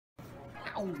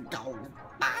Dogs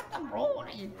by the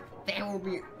rolling. They will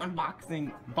be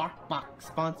unboxing BarkBox,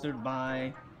 sponsored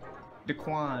by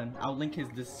Daquan. I'll link his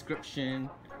description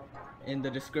in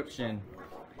the description.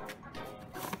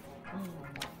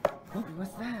 Oh,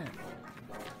 what's that?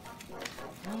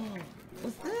 Oh,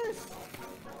 what's this?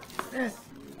 What's this?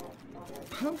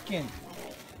 Pumpkin.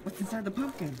 What's inside the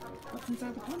pumpkin? What's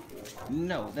inside the pumpkin?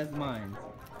 No, that's mine.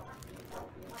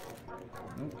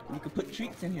 You could put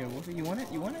treats in here, Wolfie. You want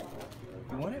it? You want it?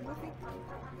 You want it, Wolfie?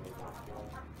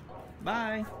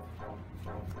 Bye.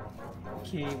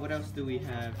 Okay, what else do we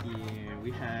have here?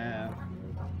 We have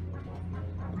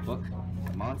a book,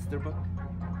 a monster book.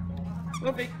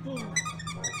 Wolfie!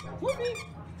 Wolfie!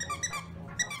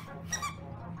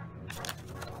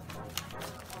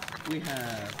 We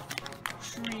have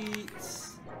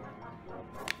treats.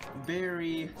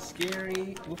 Very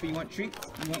scary. Wolfie, you want treats?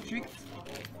 You want treats?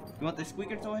 You want the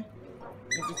squeaker toy?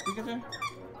 You want the squeaker toy?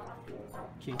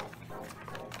 Okay.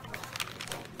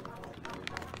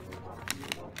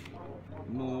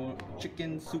 More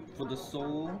chicken soup for the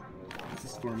soul. This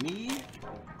is for me.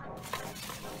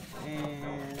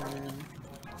 And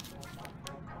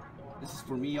this is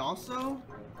for me also.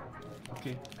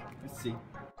 Okay, let's see.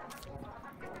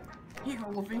 Here you go,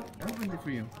 Wolfie. I opened it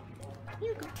for you. Here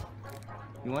you go.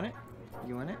 You want it?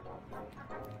 You want it?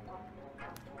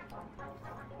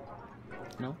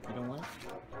 No? You don't want it?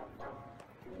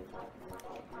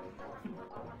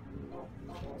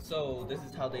 So, this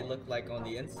is how they look like on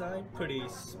the inside. Pretty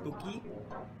spooky.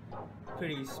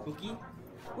 Pretty spooky.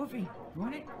 Wolfie, you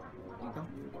want it? Here you go.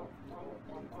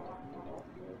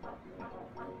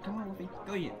 Come on, Wolfie.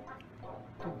 Go eat it.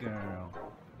 Good girl.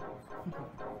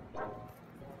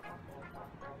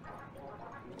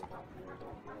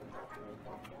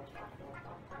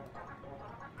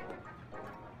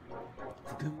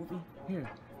 Is it good, Wolfie? Here.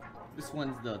 This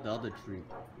one's the other tree.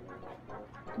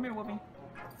 Come here, Wolfie.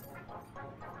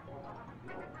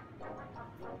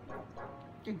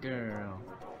 Good girl.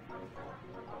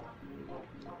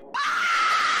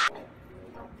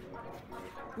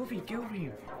 Wolfie, get over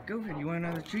here. Go over here. You want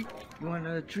another treat? You want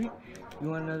another treat? You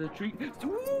want another treat?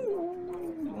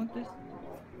 Ooh, you want this?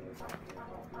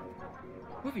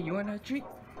 Wolfie, you want another treat?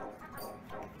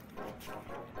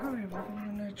 Go over here, Wolfie. You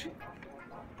want another treat?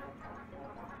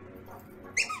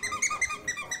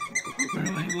 Run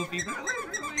away, Wolfie. Run away,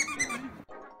 run away, run away.